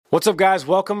What's up, guys?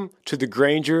 Welcome to the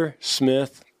Granger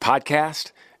Smith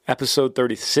Podcast, episode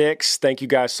 36. Thank you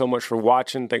guys so much for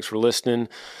watching. Thanks for listening.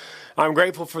 I'm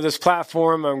grateful for this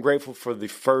platform. I'm grateful for the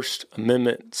First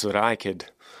Amendment so that I could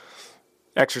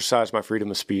exercise my freedom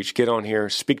of speech, get on here,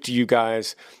 speak to you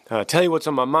guys, tell you what's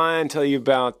on my mind, tell you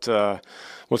about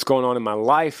what's going on in my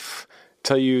life,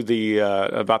 tell you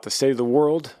about the state of the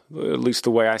world, at least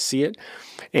the way I see it,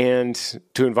 and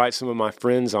to invite some of my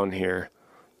friends on here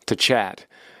to chat.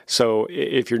 So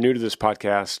if you're new to this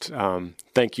podcast,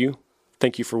 thank you.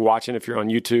 Thank you for watching if you're on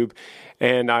YouTube.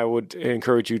 And I would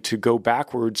encourage you to go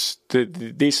backwards.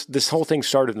 This whole thing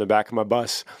started in the back of my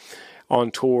bus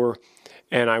on tour.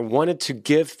 And I wanted to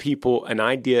give people an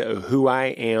idea of who I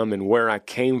am and where I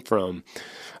came from,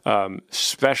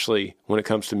 especially when it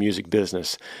comes to music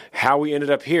business. How we ended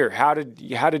up here. How did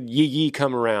Yee Yee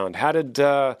come around? How did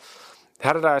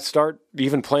I start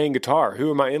even playing guitar?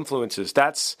 Who are my influences?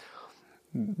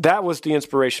 That was the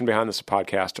inspiration behind this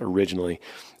podcast originally.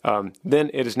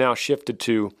 Then it is now shifted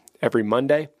to every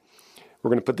Monday.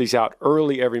 We're going to put these out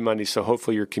early every Monday, so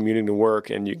hopefully you're commuting to work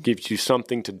and it gives you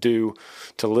something to do,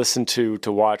 to listen to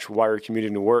watch while you're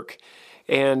commuting to work.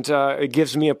 And it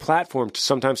gives me a platform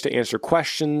sometimes to answer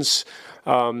questions,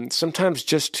 sometimes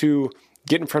just to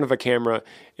get in front of a camera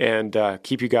and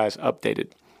keep you guys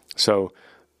updated. So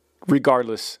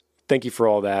regardless, thank you for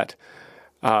all that.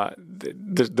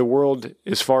 The world,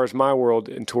 as far as my world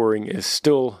in touring, is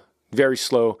still very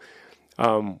slow.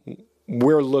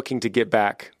 We're looking to get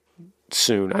back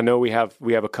soon. I know we have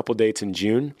a couple dates in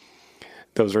June.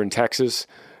 Those are in Texas.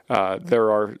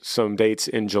 There are some dates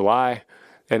in July,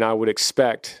 and I would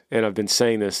expect, and I've been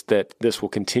saying this, that this will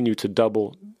continue to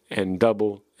double and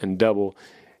double and double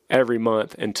every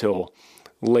month until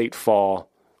late fall.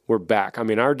 We're back. I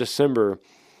mean, our December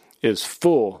is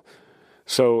full.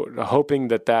 So hoping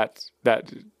that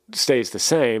stays the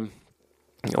same,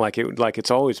 like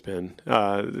it's always been.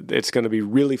 It's going to be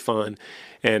really fun,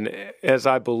 and as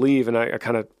I believe, and I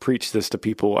kind of preach this to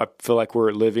people, I feel like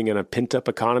we're living in a pent-up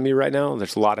economy right now.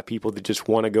 There's a lot of people that just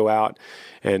want to go out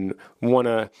and want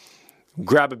to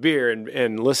grab a beer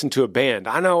and listen to a band.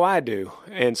 I know I do,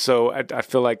 and so I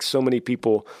feel like so many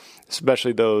people,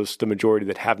 especially the majority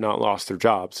that have not lost their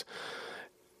jobs,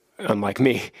 unlike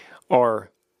me, are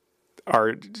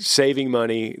saving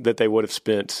money that they would have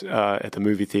spent at the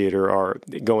movie theater or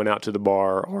going out to the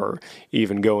bar or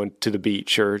even going to the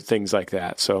beach or things like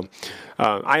that. So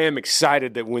I am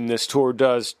excited that when this tour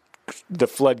does, the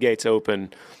floodgates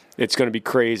open, it's going to be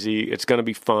crazy. It's going to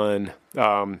be fun.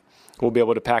 We'll be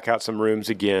able to pack out some rooms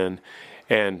again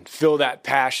and feel that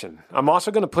passion. I'm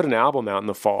also going to put an album out in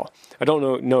the fall. I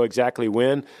don't know exactly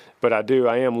when, but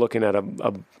I am looking at a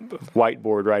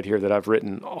whiteboard right here that I've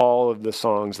written all of the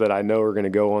songs that I know are going to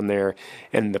go on there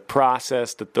and the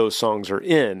process that those songs are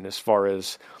in as far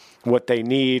as what they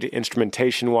need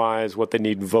instrumentation-wise, what they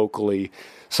need vocally.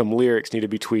 Some lyrics need to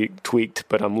be tweaked,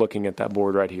 but I'm looking at that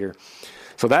board right here.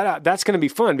 So that's going to be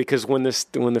fun because when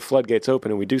the floodgates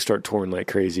open and we do start touring like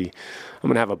crazy, I'm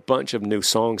going to have a bunch of new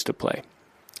songs to play.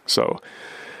 So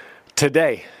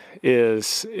today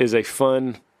is a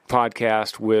fun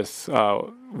podcast with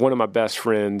one of my best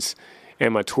friends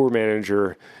and my tour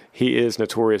manager. He is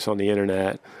notorious on the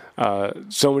internet.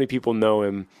 So many people know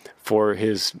him for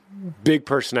his big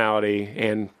personality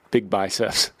and big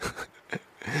biceps.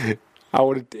 I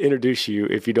want to introduce you,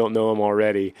 if you don't know him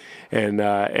already,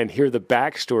 and hear the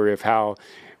backstory of how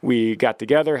we got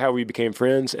together, how we became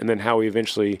friends, and then how we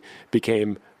eventually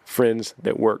became friends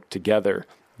that worked together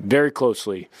very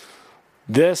closely.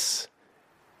 This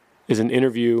is an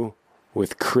interview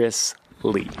with Chris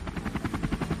Lee.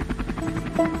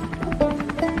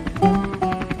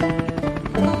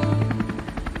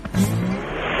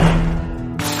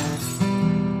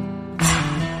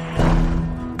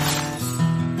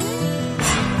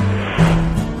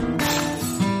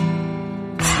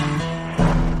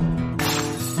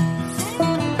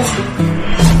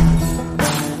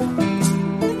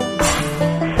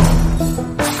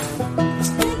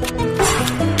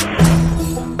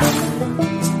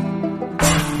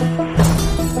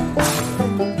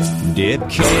 Dead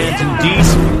cans and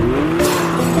diesel,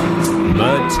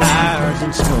 mud tires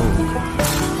and smoke.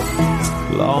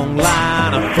 Long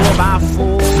line of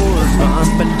 4x4s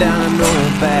bumping down an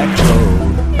old back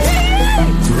road.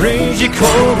 Ranger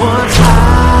cold ones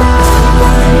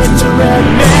high, it's a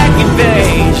redneck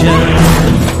invasion.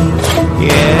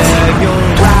 Yeah, you're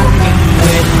rocking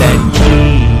with that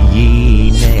Yee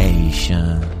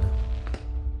Nation.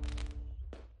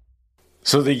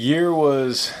 So the year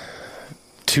was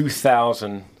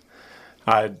 2000.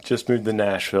 I just moved to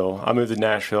Nashville. I moved to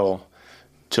Nashville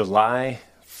July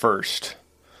 1st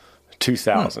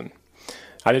 2000.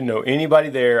 I didn't know anybody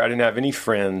there. I didn't have any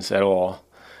friends at all.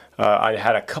 I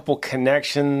had a couple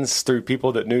connections through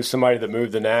people that knew somebody that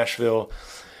moved to Nashville,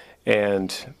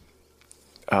 and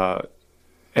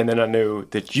then I knew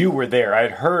that you were there. I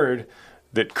had heard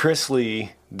that Chris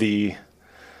Lee, the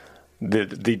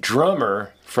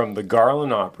drummer from the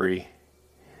Garland Opry,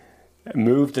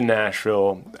 moved to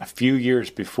Nashville a few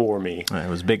years before me. It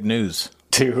was big news.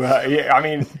 I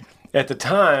mean, at the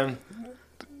time,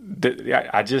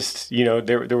 I just,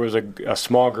 there was a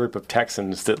small group of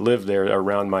Texans that lived there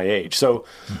around my age. So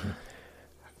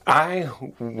I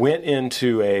went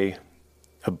into a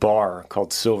bar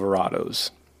called Silverados,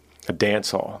 a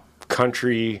dance hall,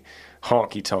 country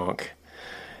honky tonk.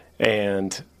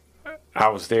 And I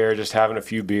was there just having a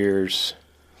few beers.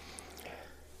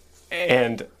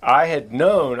 And I had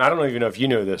known, I don't even know if you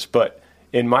know this, but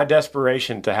in my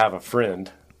desperation to have a friend,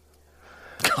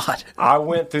 God, I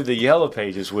went through the Yellow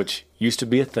Pages, which used to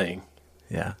be a thing.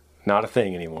 Yeah. Not a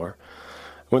thing anymore.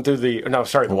 Went through the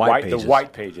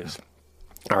White Pages.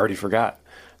 I already forgot.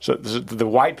 So the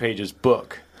White Pages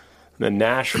book, the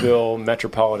Nashville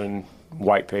Metropolitan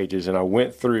White Pages, and I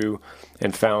went through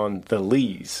and found the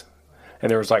Lees. And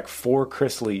there was like 4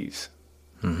 Chris Lees.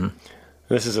 Mm-hmm.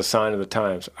 This is a sign of the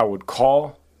times. I would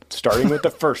call, starting with the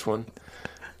first one,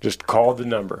 just call the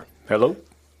number. Hello?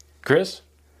 Chris?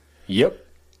 Yep.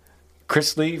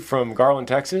 Chris Lee from Garland,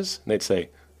 Texas? And they'd say,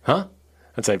 huh?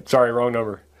 I'd say, sorry, wrong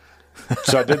number.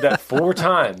 So I did that 4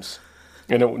 times,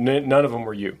 and none of them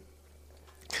were you.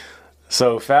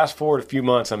 So fast forward a few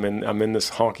months, I'm in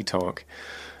this honky tonk,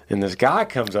 and this guy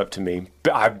comes up to me.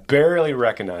 I barely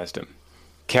recognized him.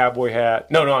 Cowboy hat.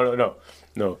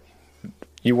 No.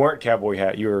 You weren't cowboy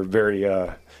hat. You were very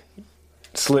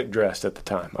slick dressed at the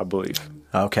time, I believe.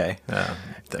 Okay. That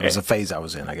was a phase I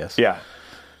was in, I guess. Yeah.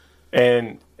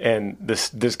 And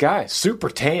this guy, super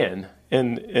tan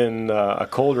in a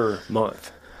colder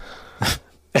month.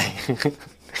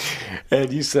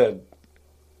 And you said,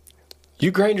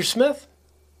 you Granger Smith?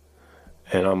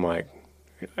 And I'm like,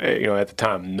 at the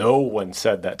time, no one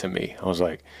said that to me. I was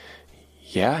like,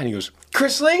 yeah. And he goes,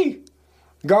 Chris Lee,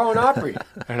 Garland Opry.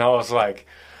 And I was like,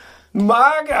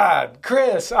 my God,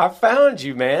 Chris, I found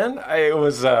you, man. It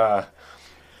was a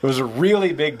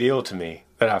really big deal to me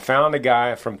that I found a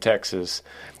guy from Texas,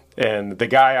 and the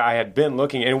guy I had been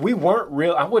looking, and we weren't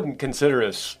I wouldn't consider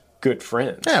us good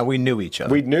friends. Yeah, we knew each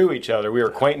other. We knew each other. We were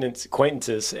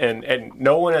acquaintances, and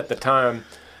no one at the time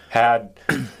had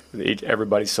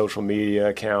everybody's social media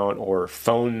account or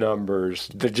phone numbers.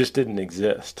 That just didn't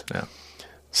exist. Yeah.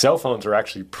 Cell phones are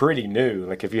actually pretty new.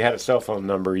 Like if you had a cell phone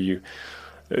number, you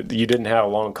didn't have a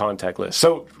long contact list.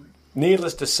 So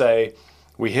needless to say,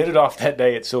 we hit it off that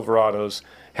day at Silverados,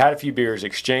 had a few beers,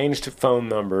 exchanged phone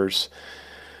numbers,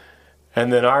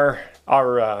 and then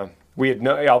although we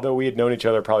had known each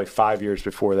other probably 5 years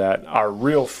before that, our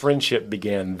real friendship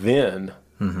began then.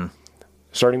 Mm-hmm.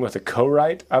 Starting with a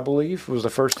co-write, I believe, was the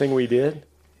first thing we did.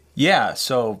 Yeah,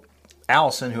 so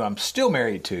Allison, who I'm still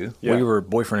married to, we were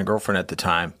boyfriend and girlfriend at the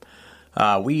time,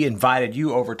 we invited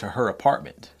you over to her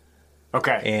apartment.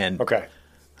 Okay.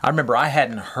 I remember I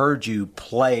hadn't heard you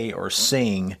play or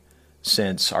sing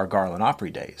since our Garland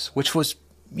Opry days, which was,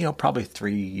 probably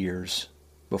 3 years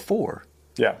before.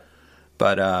 Yeah.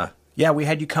 But, we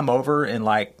had you come over and,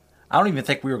 I don't even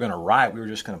think we were going to write. We were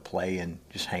just going to play and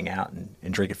just hang out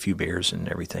and drink a few beers and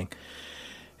everything.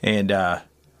 And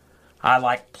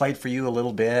I, played for you a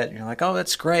little bit. And you're like, oh,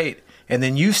 that's great. And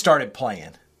then you started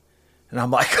playing. And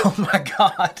I'm like, oh, my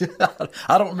God.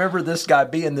 I don't remember this guy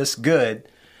being this good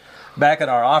back in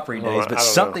our Opry days. But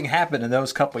something happened in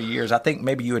those couple of years. I think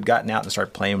maybe you had gotten out and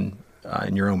started playing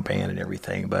in your own band and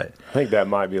everything. But I think that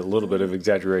might be a little bit of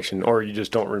exaggeration, or you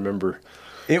just don't remember.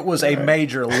 It was a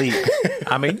major leap.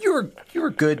 I mean, you were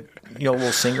good,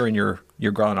 little singer in your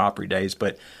Garland Opry days,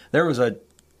 but there was a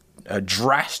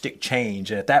drastic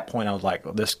change. And at that point, I was like,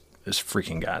 well, this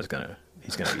freaking guy's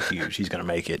he's gonna be huge. He's gonna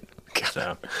make it.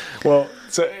 So,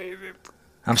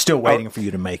 I'm still waiting for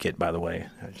you to make it. By the way,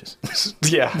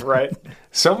 yeah, right.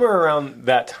 Somewhere around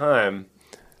that time,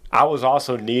 I was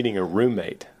also needing a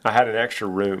roommate. I had an extra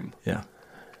room. Yeah,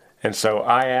 and so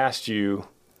I asked you,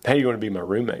 "Hey, you want to be my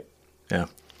roommate?" Yeah.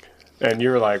 And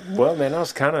you were like, well, man, I'm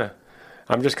just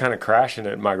kind of crashing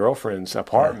at my girlfriend's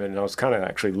apartment, and I was kind of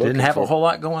actually looking. Didn't have a whole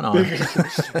lot going on.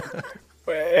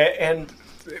 And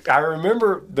I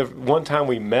remember the one time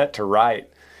we met to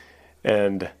write,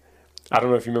 and I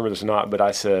don't know if you remember this or not, but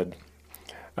I said,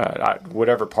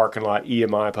 whatever parking lot,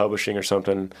 EMI Publishing or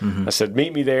something, mm-hmm. I said,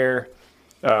 meet me there.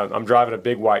 I'm driving a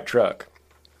big white truck.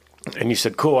 And you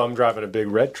said, cool, I'm driving a big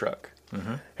red truck.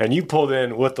 Mm-hmm. And you pulled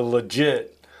in with the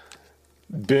legit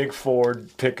big Ford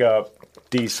pickup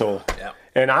diesel. Yep.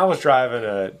 And I was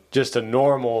driving just a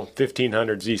normal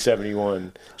 1500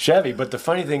 Z71 Chevy. But the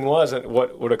funny thing was, that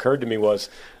what occurred to me was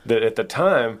that at the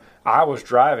time, I was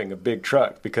driving a big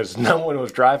truck because no one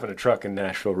was driving a truck in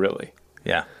Nashville, really.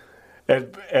 Yeah.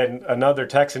 And another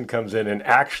Texan comes in and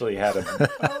actually had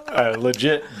a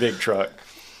legit big truck.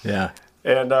 Yeah.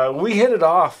 And we hit it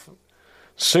off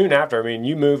soon after. I mean,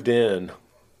 you moved in.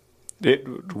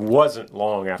 It wasn't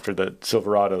long after the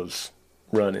Silverado's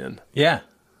run in. Yeah.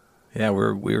 Yeah,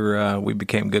 we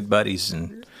became good buddies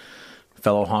and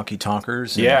fellow honky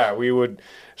tonkers. Yeah, we would.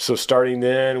 So starting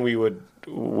then, we would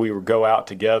go out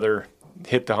together,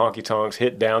 hit the honky tonks,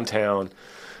 hit downtown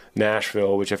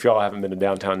Nashville. Which, if y'all haven't been to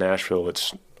downtown Nashville,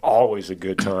 it's always a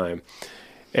good time.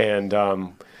 And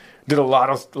did a lot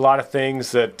of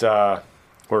things that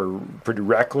were pretty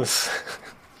reckless,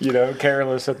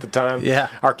 careless at the time. Yeah,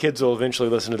 our kids will eventually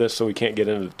listen to this, so we can't get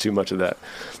into too much of that.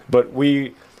 But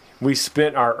we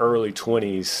spent our early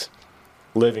 20s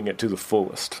living it to the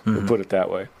fullest. Mm-hmm. We'll put it that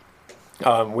way.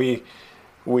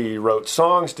 We wrote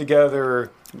songs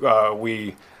together.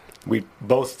 We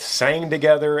both sang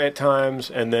together at times,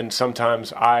 and then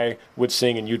sometimes I would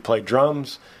sing and you'd play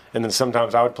drums, and then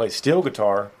sometimes I would play steel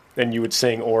guitar and you would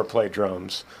sing or play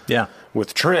drums. Yeah,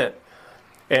 with Trent,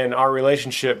 and our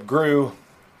relationship grew.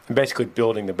 Basically,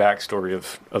 building the backstory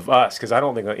of us, because I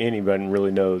don't think anybody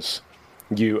really knows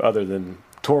you other than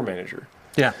tour manager.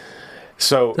 Yeah.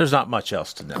 So there's not much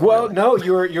else to know. Well, really. No,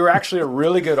 you're actually a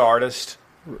really good artist,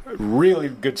 really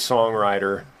good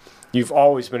songwriter. You've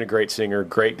always been a great singer,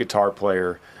 great guitar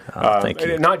player. Thank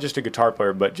you. Not just a guitar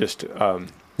player, but just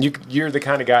you're the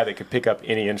kind of guy that could pick up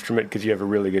any instrument because you have a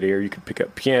really good ear. You could pick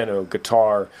up piano,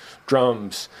 guitar,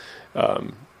 drums.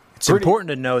 It's important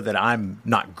to know that I'm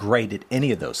not great at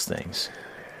any of those things.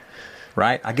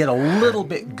 Right? I get a little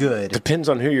bit good. Depends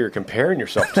on who you're comparing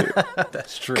yourself to.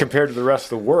 That's true. Compared to the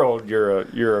rest of the world,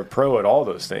 you're a pro at all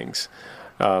those things.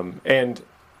 And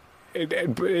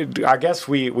I guess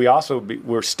we also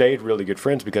were stayed really good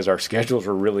friends because our schedules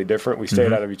were really different. We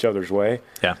stayed out of each other's way.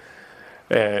 Yeah.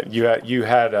 You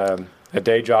had a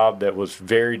day job that was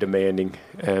very demanding,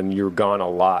 and you were gone a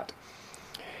lot.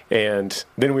 And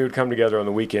then we would come together on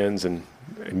the weekends and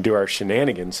do our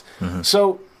shenanigans. Mm-hmm.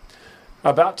 So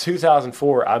about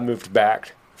 2004, I moved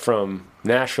back from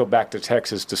Nashville back to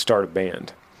Texas to start a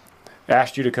band.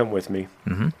 Asked you to come with me.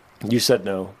 Mm-hmm. You said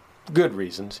no. Good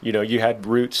reasons. You had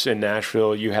roots in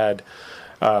Nashville. You had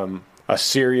a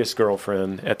serious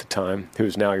girlfriend at the time,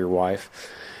 who's now your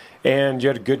wife. And you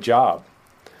had a good job.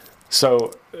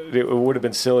 So it would have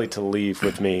been silly to leave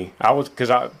with me.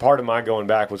 Part of my going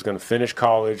back was going to finish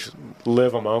college,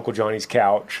 live on my Uncle Johnny's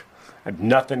couch. I had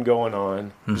nothing going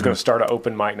on. I was going to start an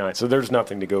open mic night. So there's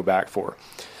nothing to go back for.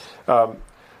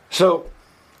 So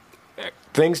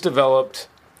things developed.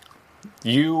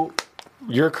 Your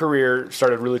career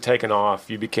started really taking off.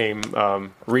 You became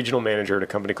regional manager at a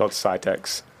company called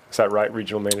Cytex. Is that right?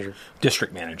 Regional manager?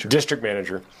 District manager. District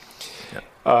manager.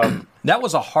 Yeah. That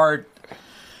was a hard...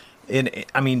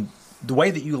 the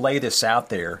way that you lay this out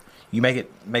there, you made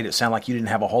it sound like you didn't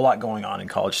have a whole lot going on in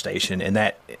College Station, and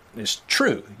that is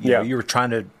true. You know, you were trying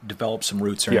to develop some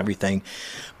roots and everything,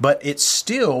 but it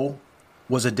still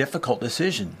was a difficult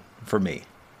decision for me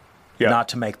not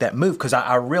to make that move, because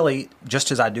I really,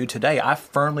 just as I do today, I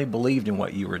firmly believed in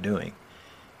what you were doing,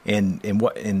 and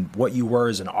what you were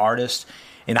as an artist.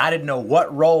 And I didn't know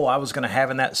what role I was going to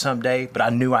have in that someday, but I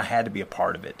knew I had to be a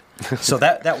part of it. So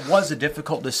that was a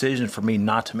difficult decision for me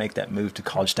not to make that move to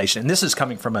College Station. And this is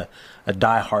coming from a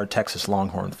diehard Texas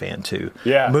Longhorn fan, too.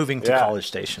 Yeah. Moving to College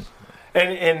Station.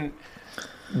 And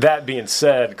that being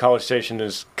said, College Station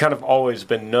has kind of always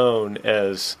been known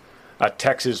as a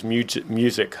Texas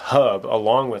music hub,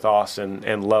 along with Austin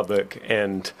and Lubbock,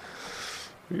 and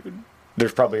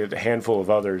there's probably a handful of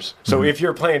others. So if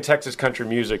you're playing Texas country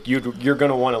music, you're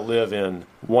going to want to live in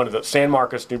one of the San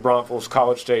Marcos, New Braunfels,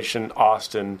 College Station,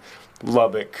 Austin,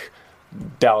 Lubbock,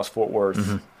 Dallas-Fort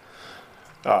Worth.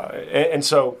 And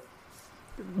so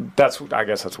I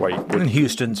guess that's why you would. And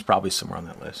Houston's probably somewhere on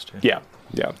that list. Yeah.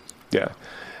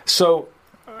 So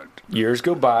years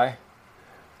go by.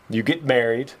 You get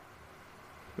married.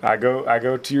 I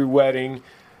go to your wedding.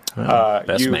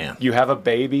 Best man. You have a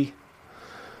baby.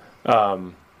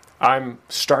 I'm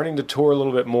starting to tour a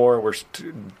little bit more. We're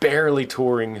barely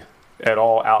touring at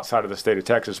all outside of the state of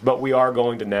Texas, but we are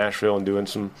going to Nashville and doing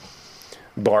some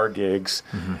bar gigs.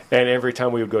 And every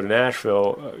time we would go to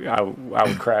Nashville, I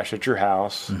would crash at your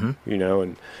house, and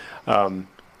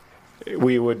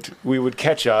we would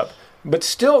catch up, but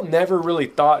still never really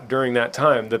thought during that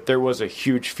time that there was a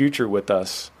huge future with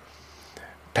us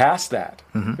past that.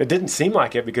 It didn't seem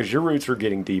like it because your roots were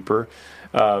getting deeper.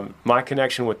 My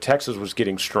connection with Texas was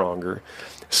getting stronger.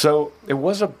 So it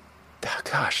was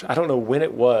I don't know when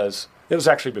it was. It was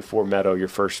actually before Meadow, your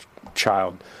first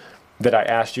child, that I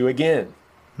asked you again.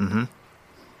 Mm-hmm.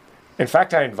 In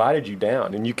fact, I invited you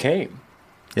down, and you came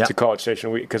to College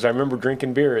Station Week because I remember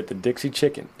drinking beer at the Dixie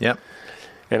Chicken. Yep.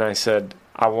 And I said,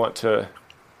 I want to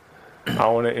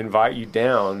invite you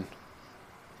down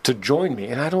to join me.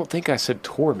 And I don't think I said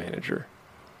tour manager.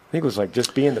 I think it was like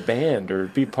just be in the band or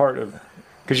be part of,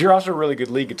 because you're also a really good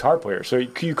lead guitar player. So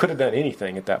you could have done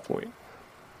anything at that point.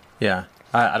 Yeah.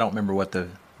 I don't remember what the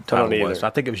title was. I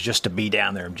think it was just to be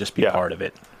down there and just be part of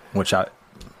it, which I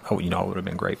would have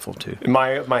been grateful to.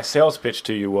 My sales pitch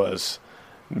to you was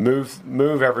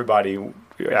move everybody.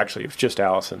 Actually, it's just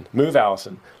Allison. Move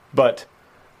Allison. But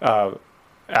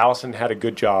Allison had a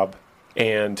good job,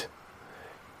 and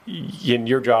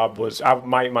your job was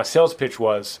my sales pitch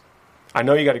was, I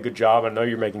know you got a good job, I know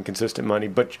you're making consistent money,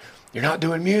 but you're not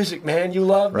doing music, man. You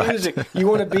love music. You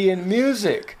want to be in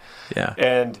music. Yeah.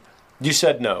 And you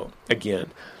said no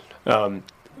again.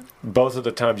 Both of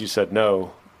the times you said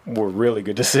no were really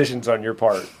good decisions on your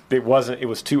part. It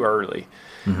was too early.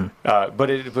 Mm-hmm. But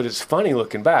it's funny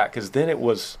looking back, because then that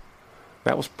was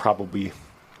probably,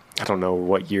 I don't know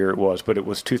what year it was, but it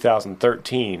was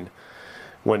 2013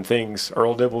 when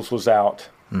Earl Dibbles was out,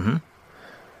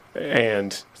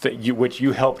 and which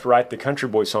you helped write the Country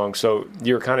Boy song. So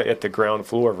you're kind of at the ground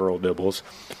floor of Earl Dibbles.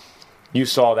 You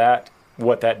saw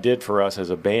what that did for us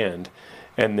as a band,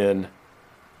 and then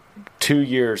 2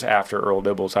 years after Earl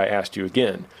Dibbles, I asked you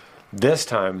again, this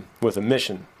time with a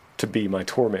mission to be my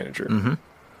tour manager. Mm-hmm.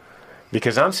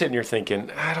 Because I'm sitting here thinking,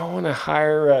 I don't want to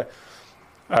hire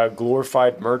a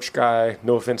glorified merch guy.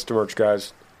 No offense to merch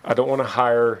guys. I don't want to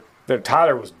hire...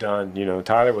 Tyler was done.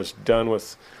 Tyler was done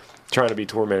with trying to be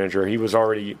tour manager. He was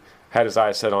already had his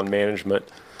eyes set on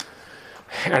management.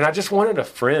 And I just wanted a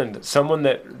friend, someone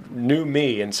that knew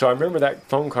me. And so I remember that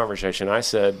phone conversation. I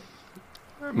said,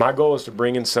 my goal is to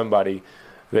bring in somebody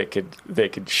that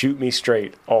could shoot me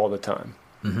straight all the time,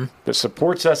 that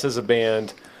supports us as a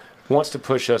band, wants to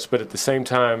push us, but at the same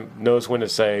time knows when to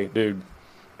say, dude,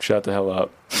 shut the hell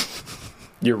up.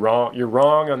 You're wrong. You're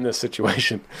wrong on this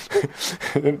situation.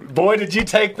 Boy, did you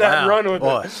take that and run with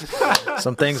it.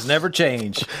 Some things never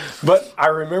change. But I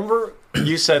remember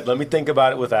you said, let me think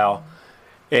about it with Al.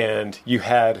 And you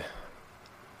had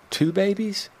 2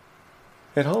 babies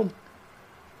at home.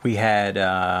 We had,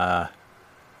 God,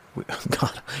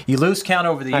 you lose count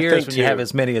over the years when you have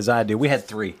as many as I do. We had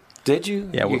 3. Did you?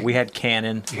 Yeah, we had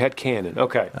Cannon. You had Cannon.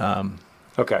 Okay.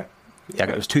 Okay. Yeah,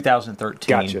 it was 2013.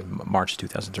 Gotcha. March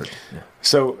 2013. Yeah.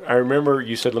 So I remember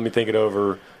you said, let me think it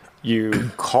over.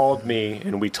 You called me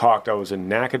and we talked. I was in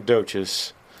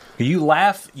Nacogdoches. You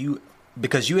laugh,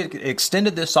 because you had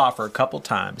extended this offer a couple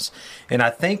times, and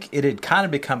I think it had kind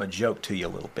of become a joke to you a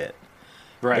little bit.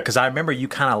 Right. Because I remember you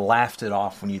kind of laughed it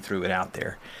off when you threw it out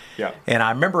there. Yeah. And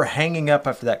I remember hanging up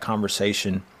after that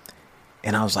conversation,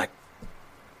 and I was like,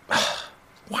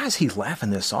 why is he laughing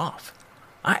this off?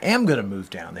 I am going to move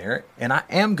down there, and I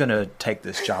am going to take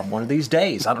this job one of these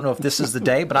days. I don't know if this is the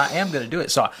day, but I am going to do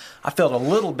it. So I felt a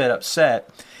little bit upset,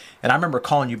 and I remember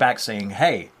calling you back saying,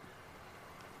 hey,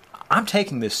 I'm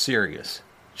taking this serious,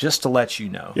 just to let you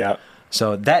know. Yeah.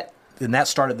 So that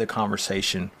started the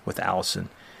conversation with Allison,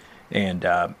 and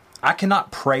I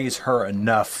cannot praise her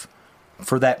enough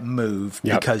for that move,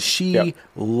 because she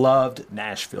loved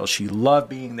Nashville. She loved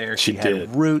being there. She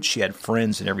had roots. She had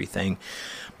friends and everything.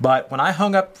 But when I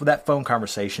hung up for that phone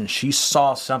conversation, she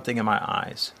saw something in my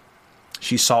eyes.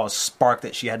 She saw a spark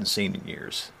that she hadn't seen in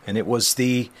years, and it was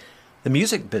the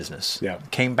music business. Yeah.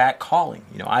 Came back calling.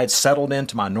 I had settled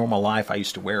into my normal life. I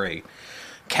used to wear a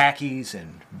khakis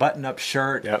and button-up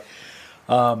shirt. Yep.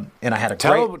 And I had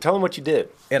tell them what you did.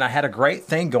 And I had a great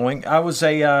thing going. I was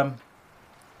a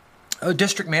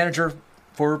district manager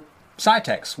for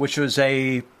Cytex, which was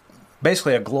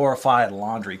basically a glorified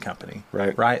laundry company.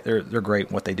 Right. They're great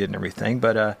in what they did and everything.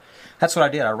 But that's what I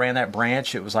did. I ran that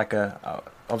branch. It was like I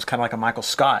was kind of like a Michael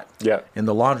Scott in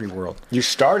the laundry world. You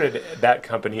started that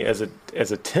company as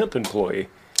a temp employee.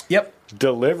 Yep.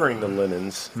 Delivering the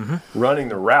linens, running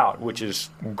the route, which is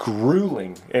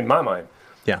grueling in my mind.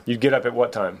 Yeah. You'd get up at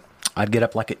what time? I'd get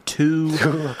up like at 2.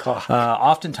 2 o'clock.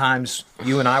 Oftentimes,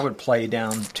 you and I would play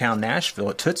downtown Nashville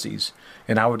at Tootsie's,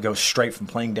 and I would go straight from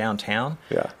playing downtown.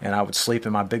 Yeah. And I would sleep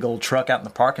in my big old truck out in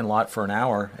the parking lot for an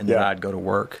hour, and then I'd go to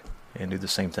work and do the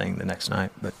same thing the next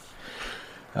night. But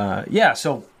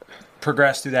so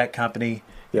progressed through that company,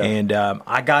 and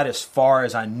I got as far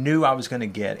as I knew I was going to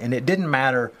get, and it didn't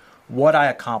matter what I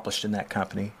accomplished in that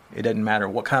company. It didn't matter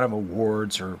what kind of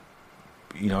awards or,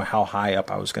 how high up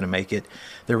I was going to make it.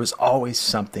 There was always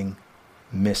something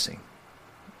missing.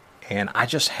 And I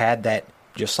just had that,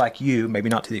 just like you, maybe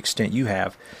not to the extent you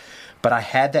have, but I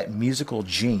had that musical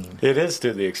gene. It is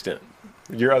to the extent.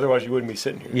 Otherwise you wouldn't be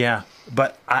sitting here. Yeah,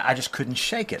 but I just couldn't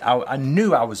shake it. I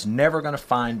knew I was never going to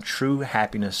find true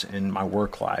happiness in my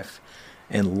work life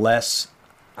unless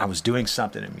I was doing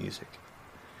something in music.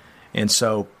 And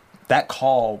so that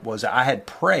call was, I had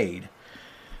prayed,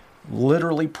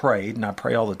 literally prayed, and I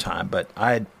pray all the time, but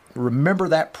I remember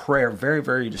that prayer very,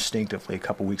 very distinctively a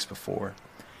couple weeks before.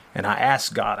 And I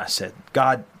asked God, I said,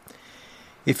 God,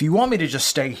 if you want me to just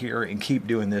stay here and keep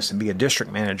doing this and be a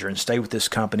district manager and stay with this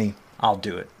company, I'll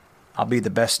do it. I'll be the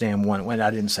best damn one. When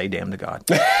I didn't say damn to God.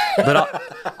 But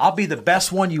I'll be the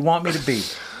best one you want me to be.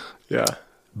 Yeah.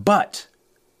 But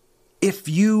if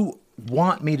you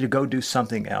want me to go do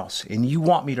something else and you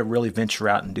want me to really venture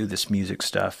out and do this music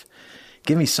stuff,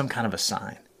 give me some kind of a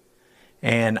sign.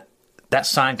 And that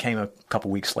sign came a couple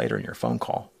weeks later in your phone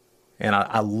call. And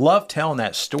I love telling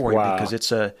that story because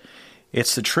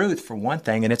it's the truth for one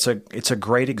thing. And it's a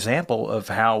great example of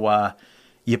how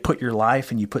you put your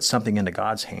life and you put something into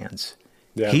God's hands.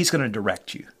 Yeah. He's going to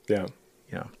direct you. Yeah.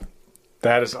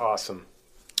 That is awesome.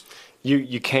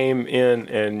 You came in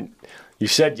and you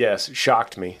said yes. It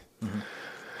shocked me. Mm-hmm.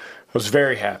 I was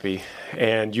very happy.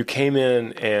 And you came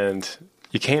in and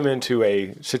you came into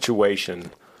a situation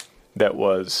that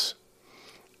was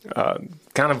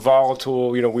kind of volatile.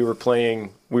 We were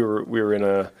playing. We were in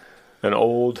an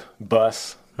old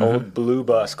bus, old blue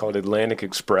bus called Atlantic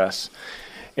Express,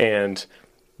 and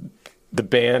the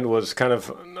band was kind of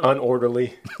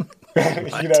unorderly.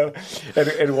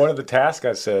 And one of the tasks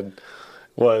I said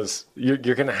was, "You're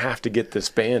going to have to get this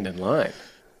band in line.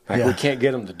 We can't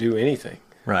get them to do anything.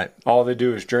 Right. All they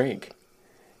do is drink,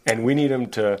 and we need them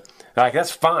to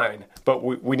that's fine, but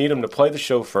we need them to play the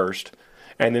show first."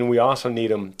 And then we also need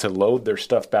them to load their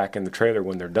stuff back in the trailer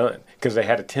when they're done, because they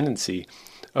had a tendency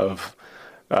of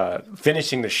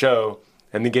finishing the show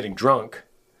and then getting drunk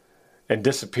and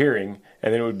disappearing,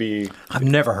 and then it would be... I've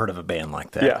never heard of a band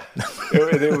like that. Yeah.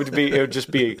 it would just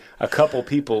be a couple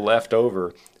people left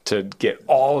over to get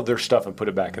all of their stuff and put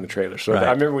it back in the trailer. So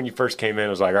I remember when you first came in, it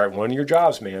was like, all right, one of your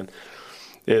jobs, man,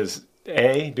 is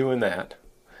A, doing that,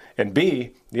 and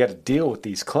B, you got to deal with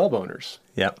these club owners.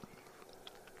 Yep.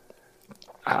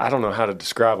 I don't know how to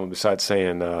describe them besides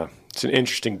saying it's an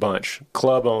interesting bunch.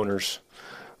 Club owners,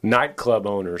 nightclub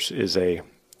owners is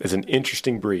an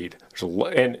interesting breed.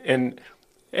 And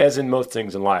as in most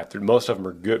things in life, most of them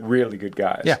are good, really good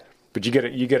guys. Yeah. But you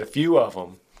get a few of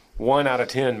them, 1 out of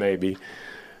 10 maybe,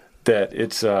 that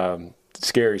it's a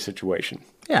scary situation.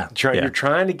 Yeah. You're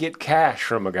trying to get cash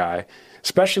from a guy,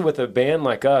 especially with a band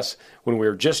like us. When we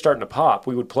were just starting to pop,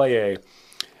 we would play a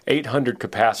 800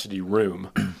 capacity room.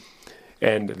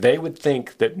 And they would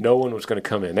think that no one was going to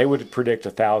come in. They would predict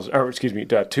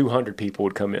 200 people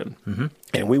would come in. Mm-hmm.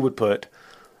 And we would put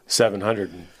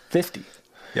 750.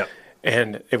 Yep.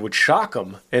 And it would shock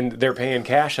them. And they're paying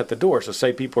cash at the door. So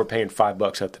say people are paying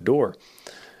 $5 at the door.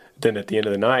 Then at the end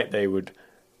of the night, they would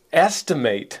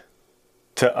estimate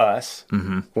to us,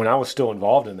 when I was still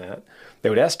involved in that, they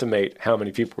would estimate how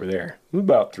many people were there.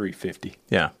 About 350.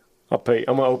 Yeah. I'm going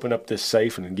to open up this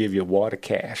safe and give you a wad of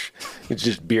cash. It's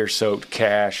just beer-soaked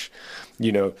cash,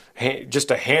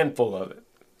 just a handful of it.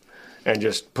 And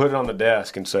just put it on the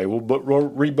desk and say, we'll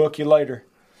rebook you later.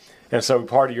 And so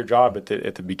part of your job at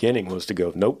the beginning was to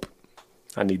go, nope,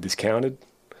 I need this counted.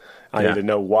 I need to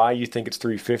know why you think it's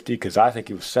 350, because I think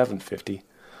it was 750.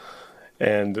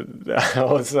 And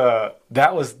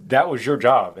that was your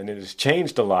job, and it has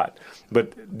changed a lot.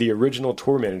 But the original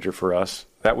tour manager for us,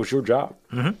 that was your job.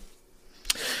 Mm-hmm.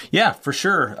 Yeah, for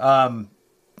sure. I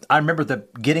remember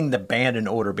getting the band in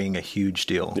order being a huge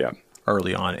deal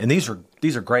early on. And these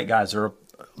are great guys.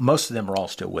 Most of them are all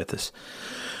still with us.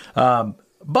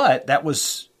 But that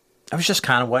was just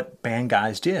kind of what band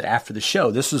guys did after the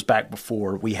show. This was back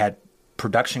before we had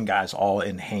production guys all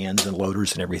in hands and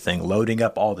loaders and everything, loading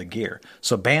up all the gear.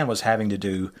 So band was having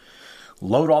to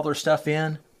load all their stuff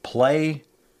in, play,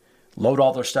 load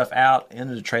all their stuff out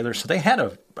into the trailer. So they had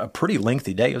a pretty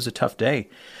lengthy day. It was a tough day.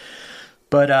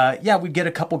 But we'd get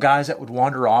a couple guys that would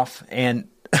wander off. And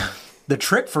the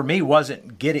trick for me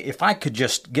wasn't if I could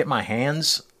just get my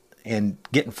hands and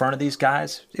get in front of these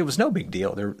guys, it was no big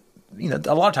deal. They're,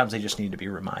 a lot of times they just need to be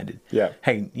reminded. Yeah.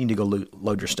 Hey, you need to go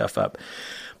load your stuff up.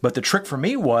 But the trick for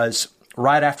me was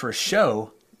right after a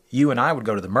show, you and I would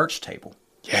go to the merch table.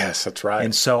 Yes, that's right.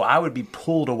 And so I would be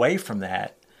pulled away from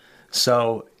that.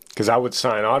 So, because I would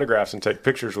sign autographs and take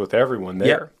pictures with everyone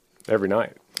there every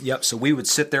night. Yep. So we would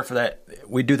sit there for that.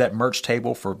 We'd do that merch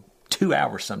table for 2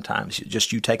 hours sometimes.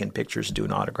 Just you taking pictures and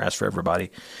doing autographs for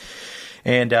everybody.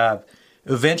 And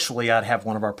eventually I'd have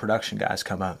one of our production guys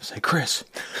come up and say, Chris,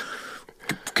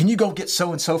 can you go get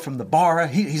so-and-so from the bar?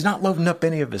 He's not loading up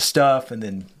any of his stuff. And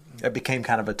then it became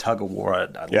kind of a tug of war.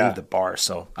 I'd leave the bar.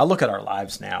 So I look at our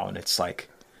lives now, and it's like,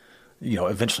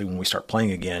 eventually when we start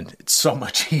playing again, it's so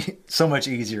much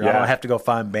easier. I don't have to go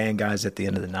find band guys at the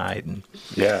end of the night. And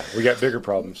yeah, we got bigger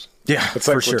problems. Yeah, it's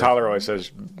like what Tyler always says,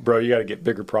 bro, you got to get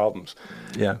bigger problems.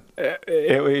 Yeah.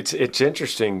 It's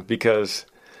interesting because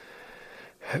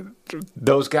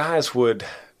those guys would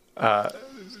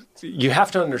you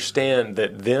have to understand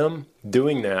that them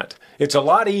doing that, it's a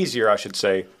lot easier, I should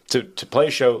say, to play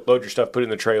a show, load your stuff, put it in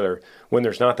the trailer when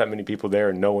there's not that many people there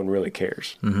and no one really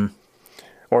cares. Mm-hmm.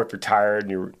 Or if you're tired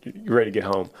and you're ready to get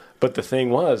home. But the thing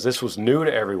was, this was new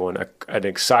to everyone, an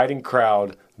exciting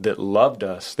crowd that loved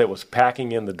us, that was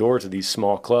packing in the doors of these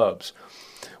small clubs.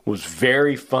 Was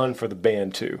very fun for the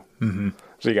band, too. Mm-hmm.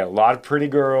 So you got a lot of pretty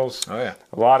girls, a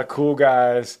lot of cool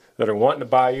guys that are wanting to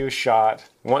buy you a shot,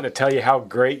 wanting to tell you how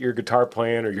great your guitar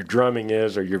playing or your drumming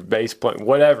is or your bass playing,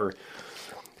 whatever.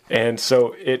 And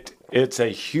so it's a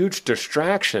huge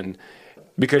distraction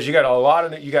because you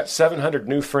got 700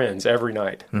 new friends every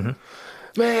night.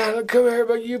 Mm-hmm. Man, come here,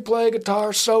 but you play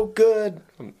guitar so good.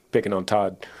 I'm picking on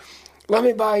Todd. Let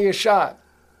me buy you a shot.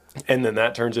 And then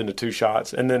that turns into 2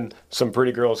 shots. And then some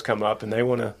pretty girls come up and they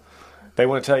want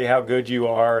to tell you how good you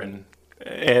are,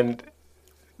 and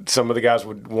some of the guys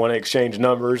would want to exchange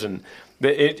numbers, and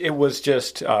it was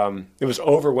just it was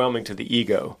overwhelming to the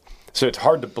ego. So it's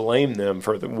hard to blame them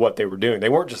for what they were doing. They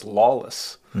weren't just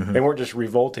lawless. Mm-hmm. They weren't just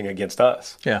revolting against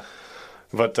us. Yeah.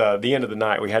 But at the end of the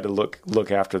night, we had to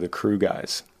look after the crew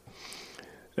guys.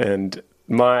 And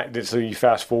so you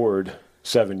fast forward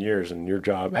 7 years in your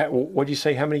job. What did you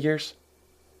say? How many years?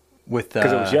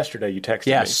 Because it was yesterday you texted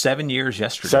me. Yeah, 7 years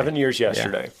yesterday. 7 years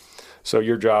yesterday. Yeah. So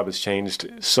your job has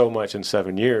changed so much in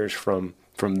 7 years from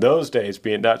those days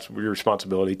being that's your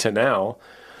responsibility to now.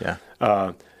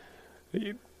 Yeah.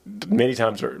 Many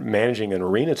times managing an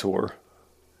arena tour.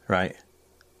 Right.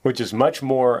 Which is much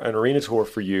more an arena tour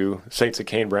for you, say it's a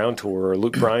Kane Brown tour or a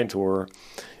Luke Bryan tour.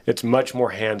 It's much more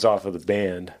hands off of the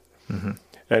band. Mm-hmm.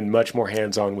 And much more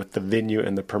hands on with the venue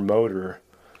and the promoter.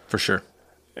 For sure.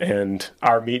 And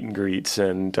our meet and greets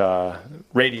and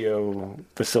radio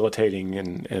facilitating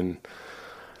and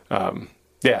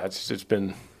it's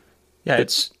been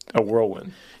it's a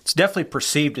whirlwind. It's definitely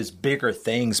perceived as bigger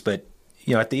things, but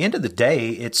at the end of the day,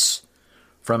 it's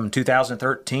from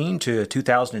 2013 to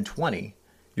 2020.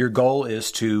 Your goal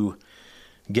is to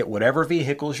get whatever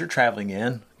vehicles you're traveling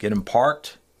in, get them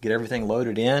parked, get everything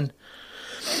loaded in,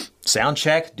 sound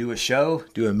check, do a show,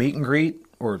 do a meet and greet,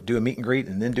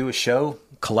 and then do a show,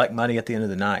 collect money at the end of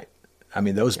the night. I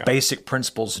mean, those basic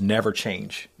principles never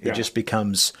change. It just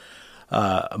becomes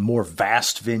a more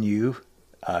vast venue,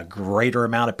 a greater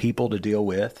amount of people to deal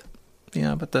with.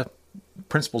 But the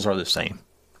principles are the same.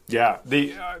 Yeah.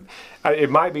 It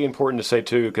might be important to say,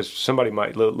 too, because somebody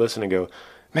might listen and go,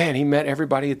 man, he met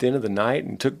everybody at the end of the night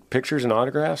and took pictures and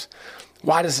autographs.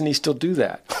 Why doesn't he still do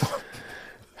that?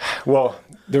 Well,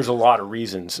 there's a lot of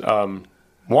reasons.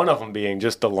 One of them being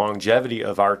just the longevity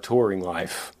of our touring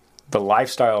life, the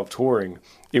lifestyle of touring.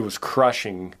 It was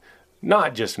crushing,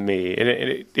 not just me.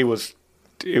 It was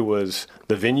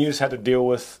the venues had to deal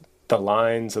with the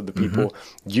lines of the people.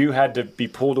 Mm-hmm. You had to be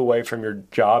pulled away from your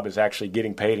job as actually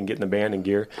getting paid and getting the band and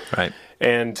gear. Right.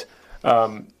 And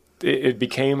it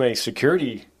became a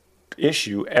security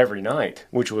issue every night,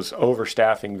 which was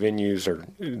overstaffing venues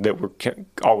that were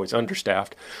always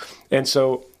understaffed. And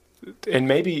so, and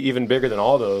maybe even bigger than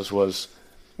all those was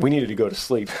we needed to go to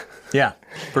sleep. Yeah,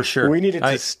 for sure. We needed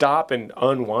to stop and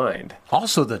unwind.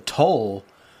 Also, the toll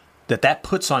that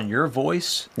puts on your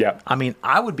voice. Yeah. I mean,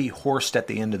 I would be hoarse at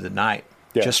the end of the night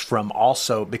just from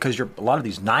also because a lot of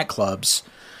these nightclubs,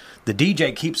 the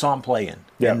DJ keeps on playing.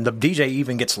 Yeah. And the DJ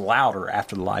even gets louder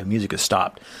after the live music has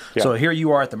stopped. Yeah. So here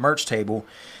you are at the merch table,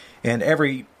 and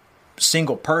every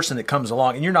single person that comes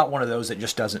along, and you're not one of those that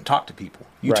just doesn't talk to people.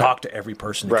 You talk to every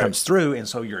person that comes through, and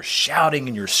so you're shouting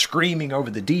and you're screaming over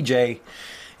the DJ.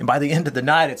 And by the end of the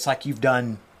night, it's like you've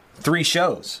done 3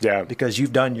 shows. Yeah. Because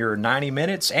you've done your 90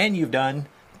 minutes and you've done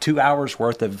 2 hours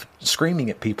worth of screaming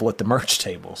at people at the merch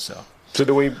table. So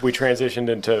we transitioned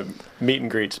into meet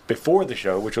and greets before the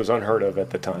show, which was unheard of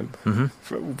at the time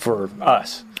for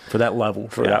us. For that level.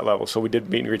 That level. So we did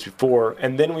meet and greets before,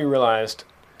 and then we realized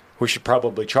we should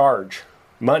probably charge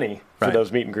money for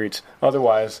those meet and greets.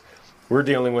 Otherwise, we're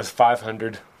dealing with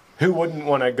 500 who wouldn't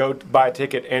want to go buy a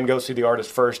ticket and go see the artist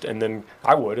first, and then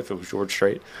I would if it was George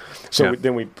Strait. So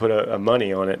then we put a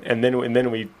money on it, and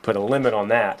then we put a limit on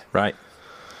that. Right.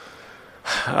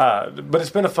 But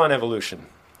it's been a fun evolution,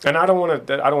 and I don't want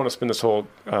to spend this whole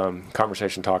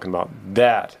conversation talking about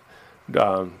that.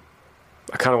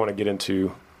 I kind of want to get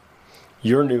into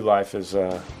your new life as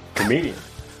a comedian.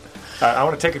 I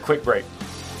want to take a quick break.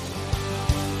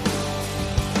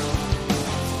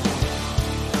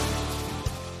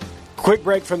 Quick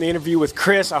break from the interview with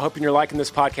Chris. I hope you're liking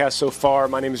this podcast so far.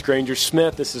 My name is Granger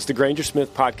Smith. This is the Granger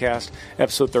Smith Podcast,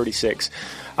 episode 36.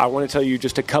 I want to tell you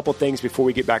just a couple things before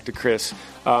we get back to Chris.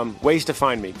 Ways to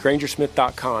find me,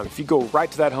 grangersmith.com. If you go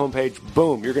right to that homepage,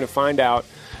 boom, you're going to find out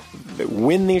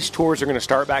when these tours are going to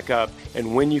start back up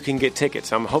and when you can get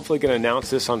tickets. I'm hopefully going to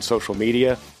announce this on social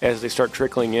media as they start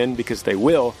trickling in, because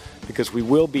we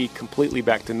will be completely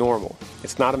back to normal.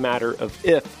 It's not a matter of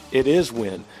if, it is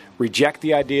when. Reject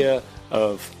the idea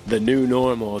of the new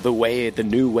normal, the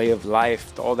new way of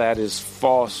life. All that is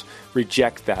false.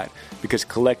 Reject that, because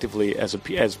collectively as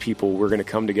people, we're going to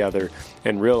come together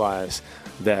and realize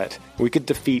that we could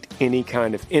defeat any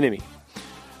kind of enemy.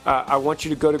 I want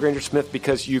you to go to Granger Smith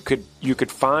because you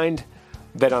could find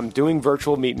that I'm doing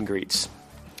virtual meet and greets.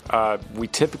 We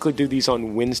typically do these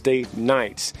on Wednesday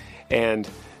nights, and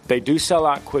they do sell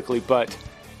out quickly, but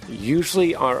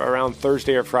usually around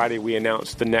Thursday or Friday, we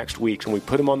announce the next week, and we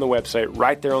put them on the website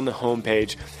right there on the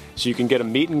homepage, so you can get a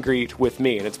meet and greet with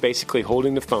me. And it's basically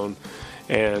holding the phone,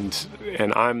 and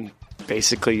I'm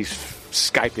basically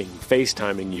Skyping,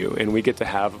 FaceTiming you, and we get to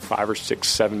have a 5 or 6,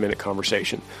 7 minute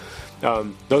conversation.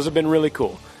 Those have been really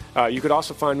cool. You could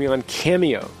also find me on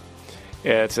Cameo.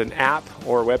 It's an app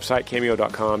or a website,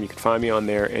 cameo.com. You can find me on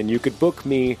there, and you could book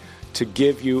me to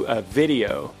give you a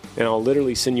video. And I'll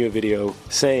literally send you a video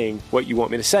saying what you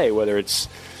want me to say, whether it's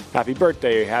happy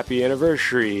birthday, happy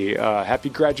anniversary, happy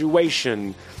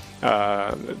graduation,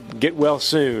 get well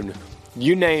soon,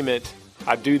 you name it.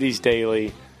 I do these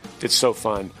daily. It's so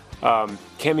fun.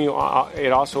 Cameo,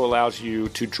 it also allows you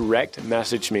to direct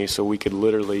message me, so we could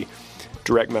literally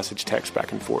direct message text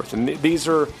back and forth. And these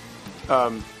are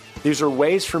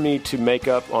ways for me to make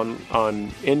up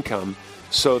on income,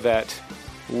 so that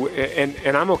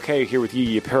and I'm okay here with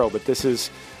Yee Apparel, but this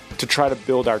is to try to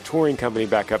build our touring company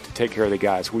back up to take care of the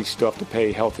guys. We still have to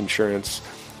pay health insurance,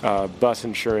 bus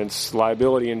insurance,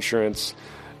 liability insurance,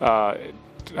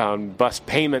 bus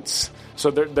payments. So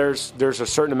there's a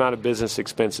certain amount of business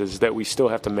expenses that we still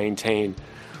have to maintain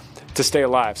to stay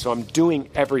alive. So I'm doing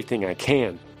everything I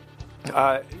can.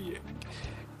 And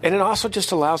it also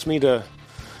just allows me to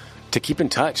keep in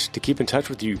touch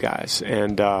with you guys,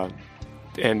 and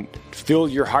feel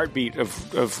your heartbeat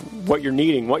of what you're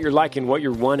needing, what you're liking, what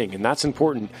you're wanting, and that's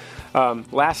important.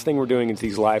 Last thing we're doing is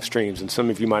these live streams, and some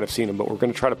of you might have seen them, but we're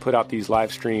going to try to put out these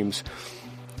live streams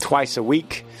twice a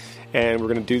week, and we're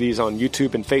going to do these on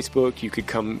YouTube and Facebook. You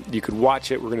could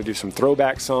watch it. We're going to do some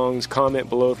throwback songs. Comment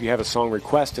below if you have a song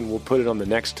request, and we'll put it on the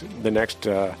next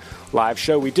live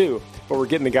show we do. But we're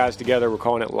getting the guys together. We're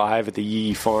calling it Live at the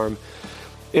Yee Farm.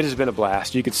 It has been a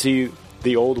blast. You can see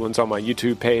the old ones on my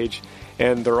YouTube page,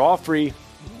 and they're all free.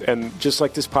 And just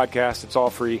like this podcast, it's all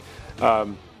free.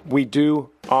 We do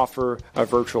offer a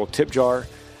virtual tip jar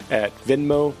at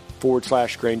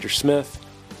Venmo/Granger Smith.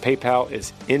 PayPal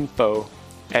is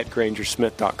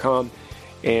info@grangersmith.com.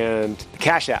 And the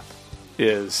Cash App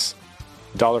is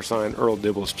 $ Earl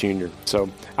Dibbles Jr.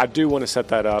 So I do want to set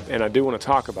that up, and I do want to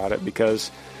talk about it, because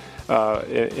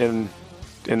in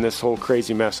this whole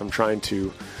crazy mess, I'm trying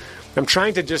to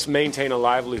just maintain a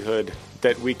livelihood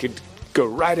that we could go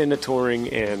right into touring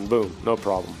and boom, no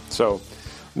problem. So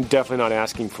I'm definitely not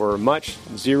asking for much.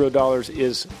 $0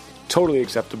 is totally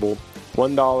acceptable.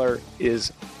 $1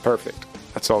 is perfect.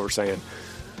 That's all we're saying.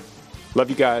 Love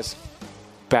you guys.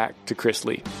 Back to Chris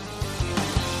Lee.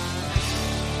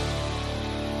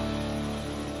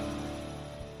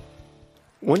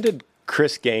 When did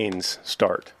Chris Gaines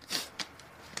start?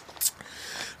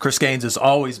 Chris Gaines has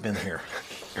always been here.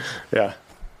 Yeah.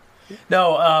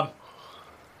 No,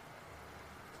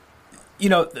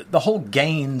 the whole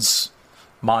Gaines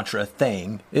mantra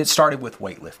thing, it started with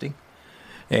weightlifting.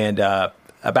 And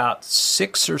about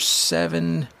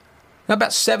 7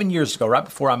 years ago, right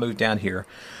before I moved down here,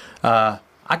 I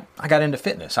got into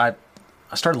fitness. I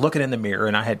started looking in the mirror,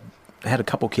 and I had a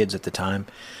couple kids at the time.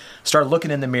 Started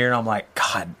looking in the mirror, and I'm like,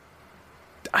 God,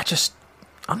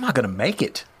 I'm not going to make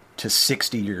it to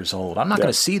 60 years old. I'm not going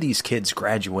to see these kids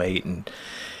graduate and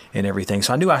everything.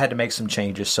 So I knew I had to make some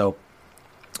changes. So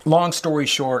long story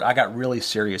short, I got really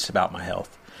serious about my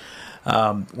health.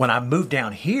 When I moved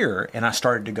down here and I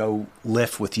started to go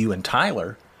lift with you and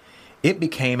Tyler, it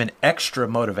became an extra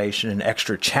motivation, an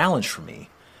extra challenge for me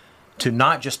to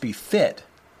not just be fit,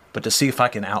 but to see if I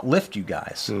can outlift you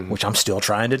guys, which I'm still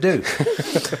trying to do.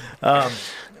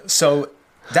 So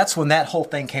that's when that whole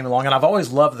thing came along. And I've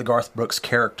always loved the Garth Brooks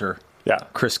character,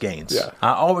 Chris Gaines. Yeah.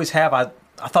 I always have. I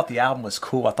thought the album was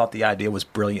cool. I thought the idea was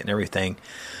brilliant and everything.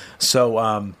 So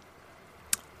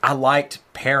I liked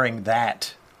pairing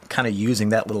that, kind of using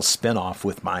that little spin-off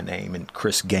with my name and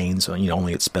Chris Gaines,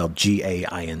 only it's spelled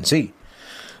Gainz.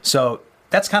 So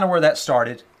that's kind of where that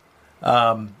started.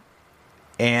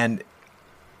 And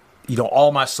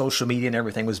all my social media and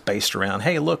everything was based around,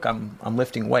 hey, look, I'm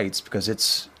lifting weights, because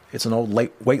it's an old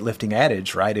weightlifting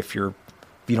adage, right? If you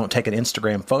don't take an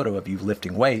Instagram photo of you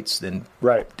lifting weights, then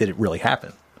did it really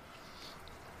happen?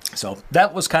 So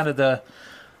that was kind of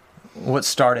what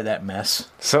started that mess.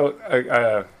 So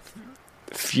a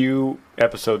few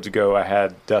episodes ago, I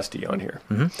had Dusty on here,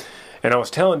 and I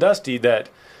was telling Dusty that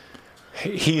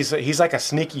he's like a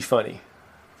sneaky funny.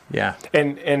 Yeah.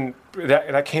 And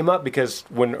that came up because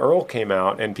when Earl came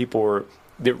out and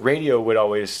the radio would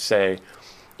always say,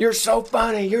 "You're so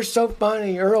funny, you're so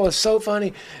funny, Earl is so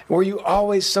funny. Were you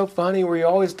always so funny? Were you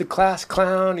always the class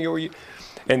clown?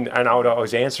 And I would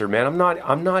always answer, man,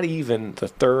 I'm not even the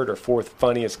third or fourth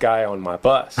funniest guy on my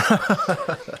bus.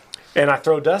 And I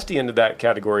throw Dusty into that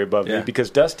category above me because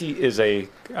Dusty is a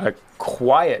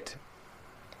quiet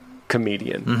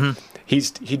comedian.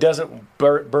 He doesn't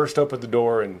burst open the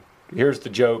door and here's the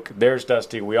joke, there's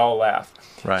Dusty, we all laugh.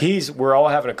 Right. We're all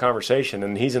having a conversation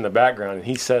and he's in the background and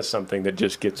he says something that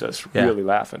just gets us really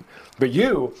laughing. But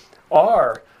you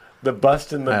are the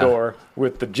bust in the door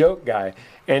with the joke guy,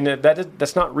 and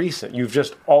that's not recent. You've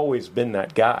just always been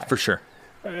that guy. For sure.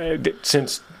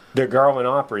 Since the Garland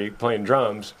Opry playing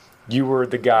drums, you were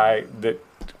the guy that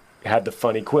had the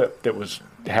funny quip that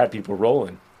had people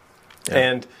rolling.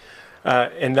 And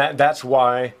that's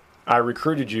why I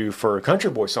recruited you for a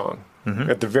Country Boy song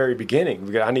at the very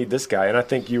beginning. I need this guy. And I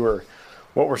think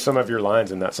what were some of your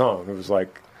lines in that song? It was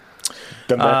like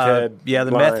the meth head. Yeah,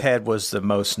 the meth head was the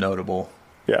most notable.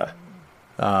 Yeah.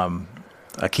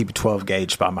 I keep a 12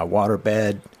 gauge by my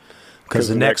waterbed because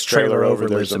the next trailer over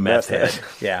there's a meth head.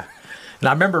 Yeah. And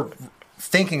I remember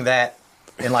thinking that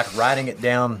and like writing it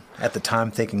down at the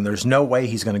time, thinking there's no way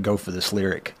he's going to go for this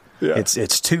lyric. Yeah.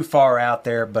 It's too far out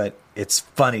there, but it's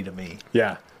funny to me.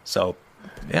 Yeah. So,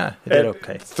 yeah, it did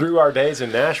okay. Through our days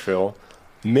in Nashville,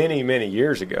 many, many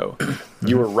years ago,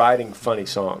 you were writing funny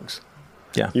songs.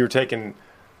 Yeah. You were taking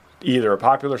either a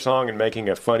popular song and making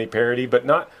a funny parody, but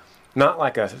not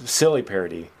like a silly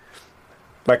parody,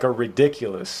 like a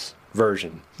ridiculous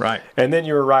version. Right. And then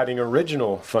you were writing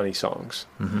original funny songs.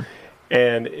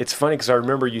 And it's funny because I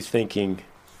remember you thinking,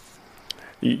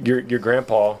 your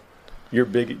grandpa, your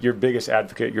biggest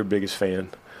advocate, your biggest fan,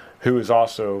 who is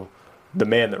also the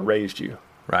man that raised you.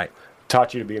 Right.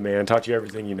 Taught you to be a man, taught you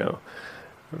everything you know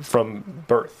from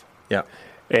birth. Yeah.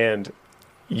 And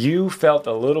you felt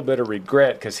a little bit of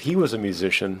regret because he was a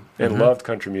musician and loved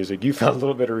country music. You felt a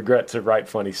little bit of regret to write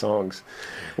funny songs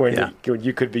when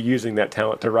you could be using that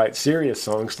talent to write serious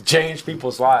songs to change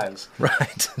people's lives.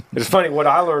 Right. It's funny. What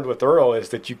I learned with Earl is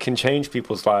that you can change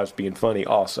people's lives being funny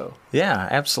also. Yeah,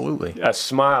 absolutely. A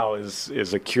smile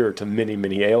is a cure to many,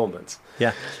 many ailments.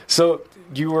 Yeah. So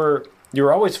you were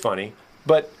always funny,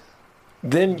 but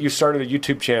then you started a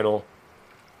YouTube channel.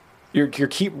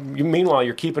 Meanwhile,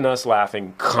 you're keeping us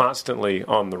laughing constantly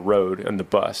on the road and the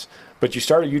bus. But you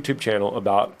started a YouTube channel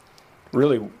about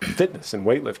really fitness and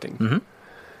weightlifting.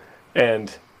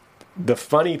 And the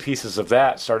funny pieces of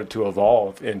that started to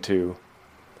evolve into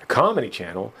a comedy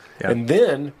channel. Yeah. And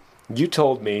then you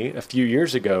told me a few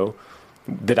years ago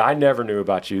that I never knew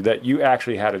about you, that you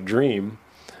actually had a dream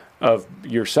of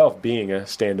yourself being a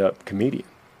stand-up comedian.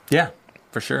 Yeah,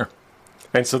 for sure.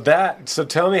 And so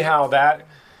tell me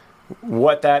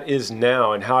what that is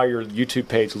now and how your YouTube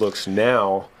page looks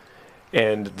now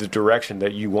and the direction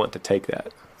that you want to take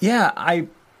that. Yeah, I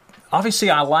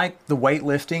like the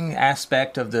weightlifting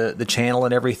aspect of the channel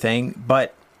and everything,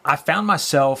 but I found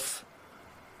myself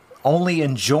only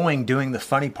enjoying doing the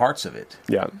funny parts of it.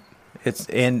 Yeah.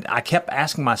 And I kept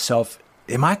asking myself,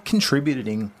 am I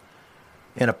contributing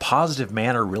in a positive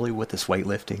manner really with this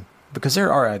weightlifting? Because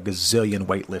there are a gazillion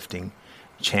weightlifting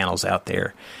channels out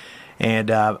there.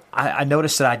 And I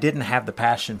noticed that I didn't have the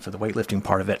passion for the weightlifting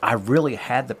part of it. I really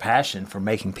had the passion for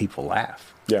making people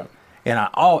laugh. Yeah. And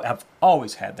I've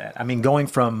always had that. I mean, going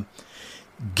from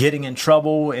getting in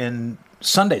trouble in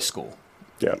Sunday school,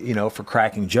 for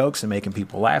cracking jokes and making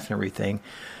people laugh and everything,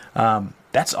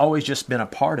 that's always just been a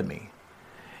part of me.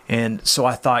 And so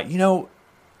I thought,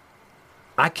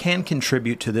 I can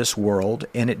contribute to this world,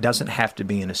 and it doesn't have to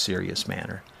be in a serious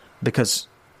manner, because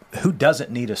who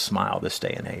doesn't need a smile this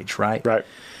day and age, right? Right.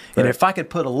 And if I could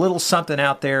put a little something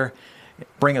out there,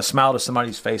 bring a smile to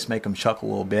somebody's face, make them chuckle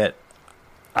a little bit,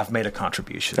 I've made a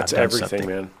contribution. That's I've done everything,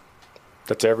 something. man.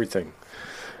 That's everything.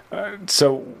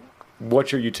 So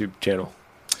what's your YouTube channel?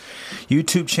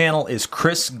 YouTube channel is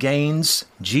Chris Gaines,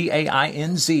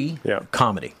 Gainz, Yeah.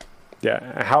 comedy.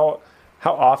 Yeah. How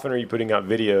often are you putting out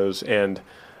videos, and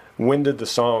when did the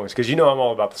songs? Because I'm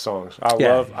all about the songs. I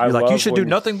You're like, love you should do when-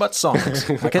 nothing but songs.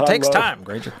 Like, it I takes love- time,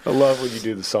 Granger. I love when you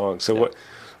do the songs. So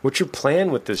what's your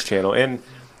plan with this channel? And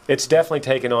it's definitely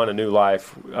taken on a new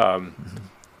life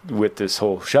with this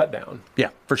whole shutdown. Yeah,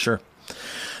 for sure.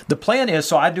 The plan is,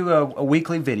 so I do a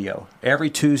weekly video. Every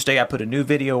Tuesday I put a new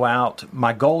video out.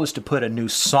 My goal is to put a new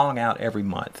song out every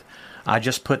month. I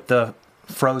just put the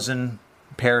Frozen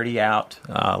parody out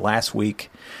last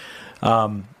week.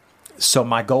 So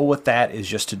my goal with that is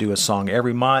just to do a song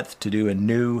every month, to do a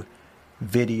new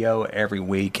video every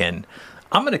week. And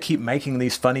I'm going to keep making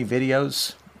these funny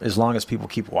videos as long as people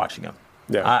keep watching them.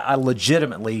 Yeah. I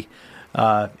legitimately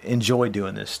enjoy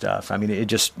doing this stuff. I mean,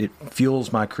 it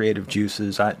fuels my creative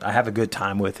juices. I have a good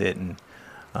time with it. And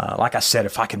like I said,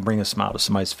 if I can bring a smile to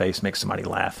somebody's face, make somebody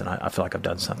laugh, then I feel like I've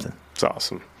done something. It's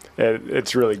awesome.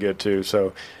 It's really good, too.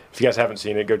 So if you guys haven't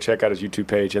seen it, go check out his YouTube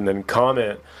page and then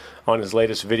comment on his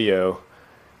latest video,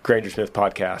 Granger Smith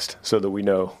Podcast, so that we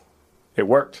know it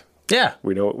worked. Yeah.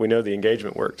 We know the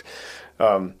engagement worked.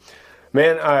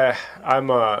 Man,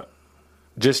 I'm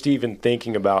just even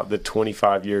thinking about the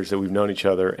 25 years that we've known each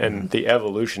other and the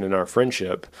evolution in our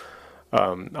friendship.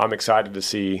 I'm excited to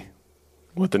see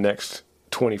what the next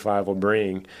 25 will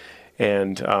bring.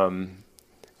 And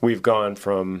we've gone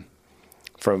from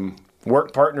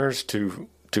work partners to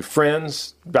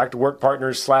friends, back to work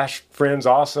partners / friends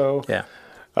also. Yeah.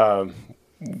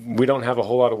 We don't have a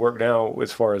whole lot of work now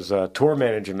as far as tour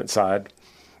management side.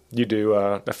 You do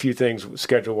a few things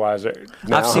schedule-wise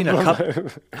now. I've seen a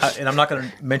couple, and I'm not going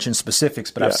to mention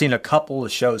specifics, but I've seen a couple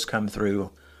of shows come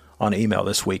through on email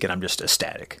this week, and I'm just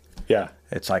ecstatic. Yeah.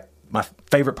 It's like my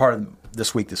favorite part of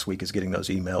this week is getting those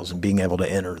emails and being able to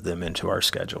enter them into our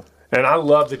schedule. And I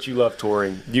love that you love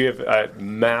touring. You have a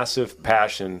massive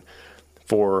passion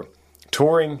for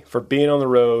touring, for being on the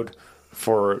road,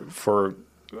 for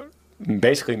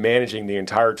basically managing the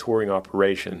entire touring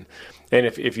operation. And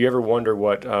if you ever wonder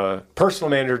what a personal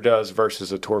manager does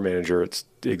versus a tour manager, it's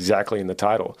exactly in the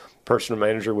title. Personal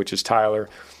manager, which is Tyler,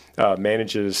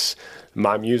 manages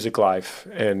my music life,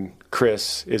 and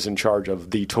Chris is in charge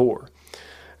of the tour.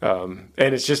 And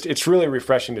it's really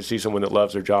refreshing to see someone that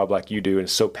loves their job like you do and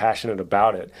is so passionate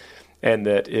about it, and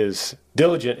that is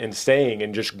diligent in staying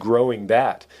and just growing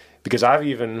that. Because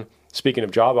speaking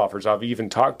of job offers, I've even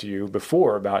talked to you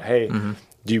before about, hey,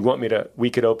 do you want we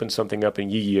could open something up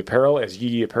in Yee Yee Apparel as Yee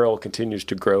Yee Apparel continues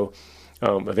to grow.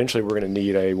 Eventually we're going to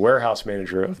need a warehouse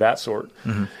manager of that sort.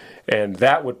 And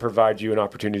that would provide you an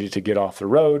opportunity to get off the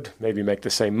road, maybe make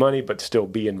the same money, but still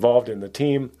be involved in the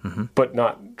team, but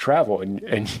not travel.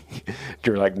 And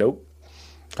you're like, nope,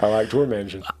 I like tour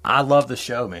managing. I love the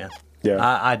show, man. Yeah.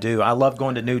 I do. I love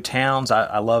going to new towns.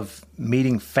 I love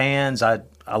meeting fans. I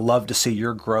love to see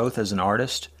your growth as an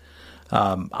artist.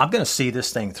 I'm going to see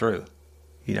this thing through.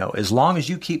 You know, as long as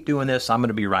you keep doing this, I'm going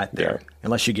to be right there. Yeah.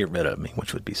 Unless you get rid of me,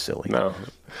 which would be silly. No,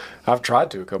 I've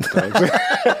tried to a couple times.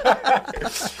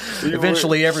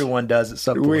 Eventually, everyone does at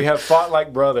some point. We have fought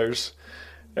like brothers,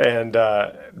 and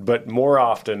but more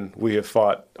often we have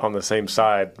fought on the same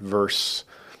side versus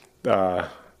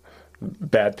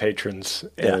bad patrons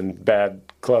and bad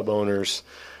club owners.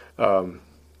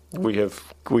 We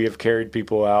have carried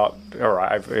people out, or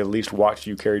I've at least watched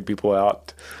you carried people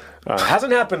out.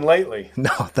 Hasn't happened lately,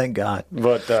 No, thank God.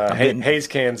 but Hayes,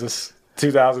 Kansas,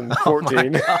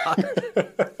 2014.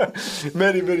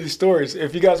 Many stories.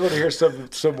 If you guys want to hear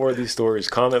some more of these stories,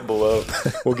 comment below.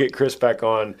 We'll get Chris back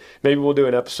on. Maybe we'll do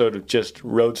an episode of just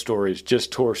road stories,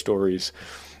 just tour stories,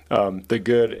 the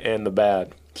good and the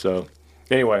bad. So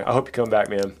anyway, I hope you come back,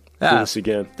 man. Do this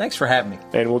again. Thanks for having me.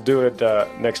 And we'll do it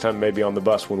next time, maybe on the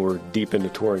bus when we're deep into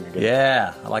touring again.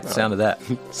 Yeah, I like the sound of that.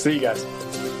 See you guys.